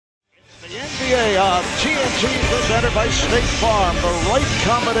TNT presented by State Farm, the right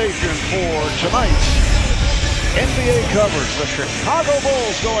combination for tonight's NBA coverage. The Chicago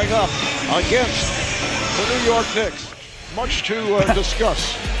Bulls going up against the New York Knicks. Much to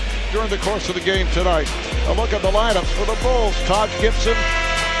discuss during the course of the game tonight. A look at the lineups for the Bulls. Taj Gibson,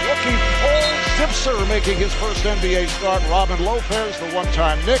 rookie Paul Zipser making his first NBA start. Robin Lopez, the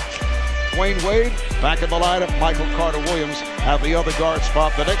one-time Knick. Dwayne Wade back in the lineup. Michael Carter-Williams at the other guard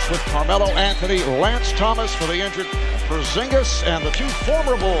spot. The Knicks with Carmelo Anthony, Lance Thomas for the injured Porzingis, and the two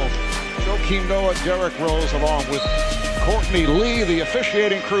former Bulls, Joakim Noah, Derrick Rose, along with Courtney Lee, the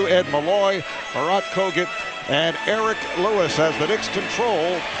officiating crew, Ed Malloy, Marat Kogut, and Eric Lewis as the Knicks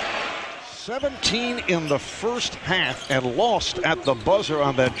control 17 in the first half and lost at the buzzer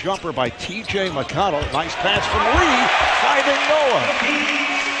on that jumper by T.J. McConnell. Nice pass from Lee, finding Noah.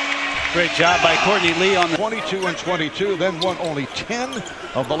 Great job by Courtney Lee on the 22 and 22, then won only 10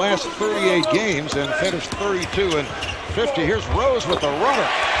 of the last 38 games and finished 32 and 50. Here's Rose with the runner.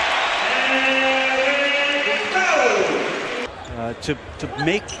 To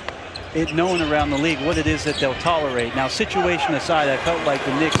make it known around the league what it is that they'll tolerate. Now, situation aside, I felt like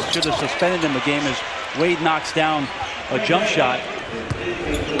the Knicks should have suspended him the game as Wade knocks down a jump shot.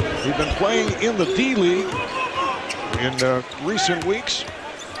 He's been playing in the D-League in recent weeks.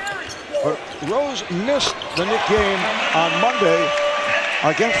 But Rose missed the Knick game on Monday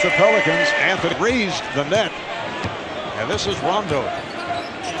against the Pelicans. Anthony raised the net. And this is Rondo,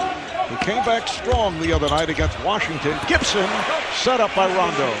 who came back strong the other night against Washington. Gibson set up by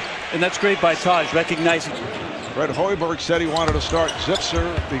Rondo. And that's great by Taj, recognizing. Fred Hoiberg said he wanted to start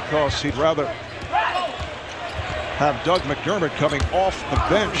Zipser because he'd rather have Doug McDermott coming off the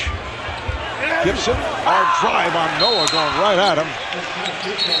bench. Gibson, hard drive on Noah, going right at him.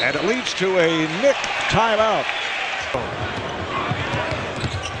 And it leads to a Knick timeout.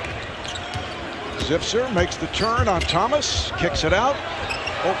 Zipser makes the turn on Thomas, kicks it out.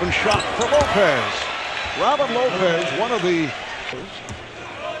 Open shot for Lopez. Robin Lopez, one of the...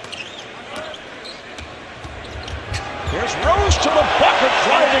 Here's Rose to the bucket,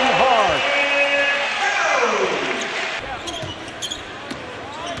 driving hard.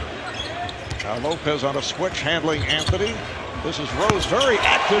 Now Lopez on a switch, handling Anthony. This is Rose, very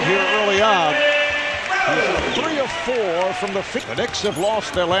active here early on. He's 3 of 4 from the field. The Knicks have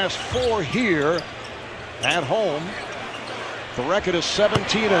lost their last 4 here at home. The record is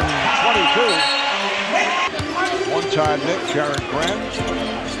 17 and 22. One-time Knick, Jared Grant.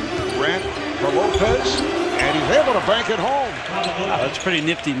 Grant for Lopez, and he's able to bank it home. That's a pretty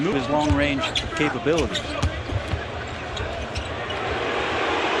nifty move, his long-range capabilities.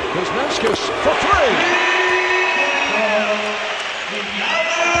 Kuzminskis for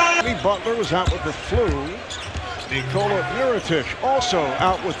 3. Jimmy Butler was out with the flu. Nikola Mirotic also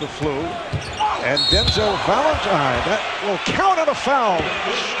out with the flu. And Denzel Valentine, that will count on a foul.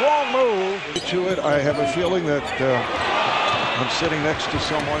 Strong move to it. I have a feeling that I'm sitting next to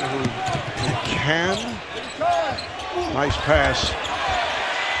someone who can. Nice pass.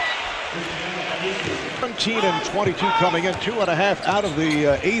 17 and 22 coming in, 2.5 out of the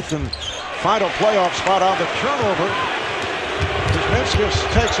 8th and final playoff spot on the turnover.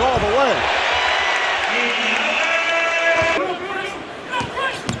 Kuzminskis takes all the way.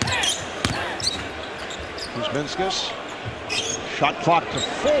 Kuzminskis, shot clock to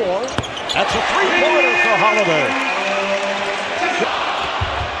 4. That's a 3-pointer for Holiday.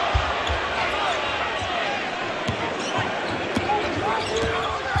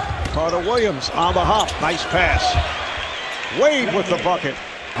 Carter-Williams on the hop. Nice pass. Wade with the bucket.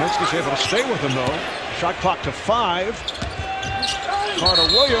 Kuzminskis able to stay with him, though. Shot clock to 5.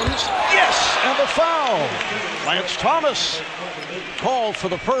 Carter-Williams. Yes! And the foul. Lance Thomas called for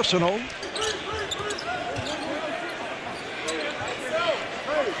the personal.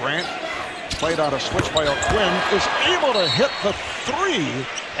 Grant, played on a switch by O'Quinn, is able to hit the 3.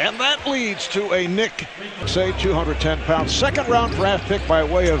 And that leads to a Knick, say 210-pound second-round draft pick by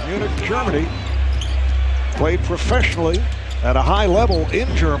way of Munich, Germany. Played professionally at a high level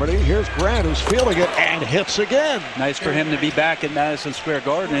in Germany. Here's Grant, who's feeling it and hits again. Nice for him to be back at Madison Square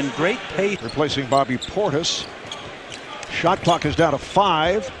Garden, and great pace. Replacing Bobby Portis. Shot clock is down to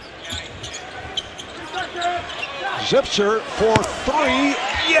 5. Zipser for 3.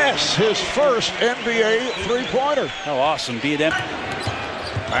 Yes, his first NBA three-pointer. How awesome. Be it empty.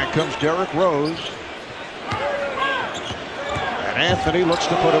 Back comes Derrick Rose. And Anthony looks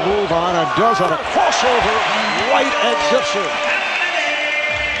to put a move on and does on a crossover right at Zipser.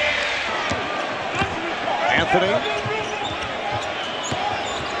 Anthony.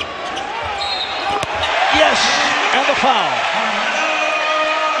 Yes, and the foul.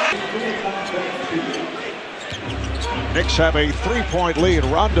 Knicks have a 3-point lead.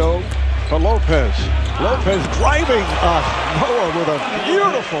 Rondo to Lopez. Lopez driving Noah with a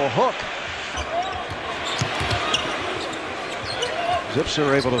beautiful hook. Zips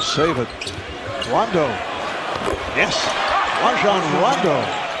are able to save it. Rondo. Yes. Rajon Rondo.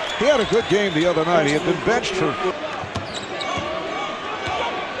 He had a good game the other night. He had been benched for...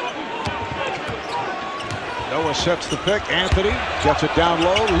 Noah sets the pick. Anthony gets it down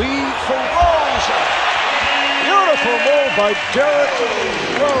low. Lead for Rose. Beautiful move by Derrick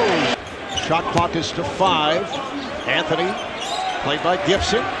Rose. Shot clock is to 5. Anthony, played by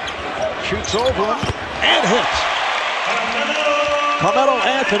Gibson, shoots over him and hits. Carmelo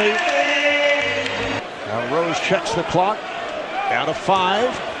Anthony. Now Rose checks the clock. Down to 5.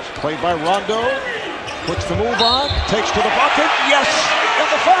 It's played by Rondo. Puts the move on. Takes to the bucket. Yes! And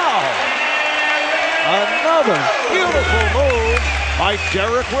the foul. Another beautiful move by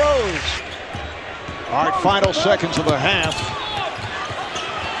Derrick Rose. All right, final seconds of the half.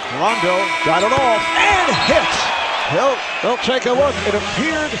 Rondo got it off and hits. They'll take a look. It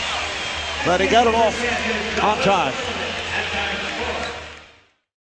appeared that he got it off on time.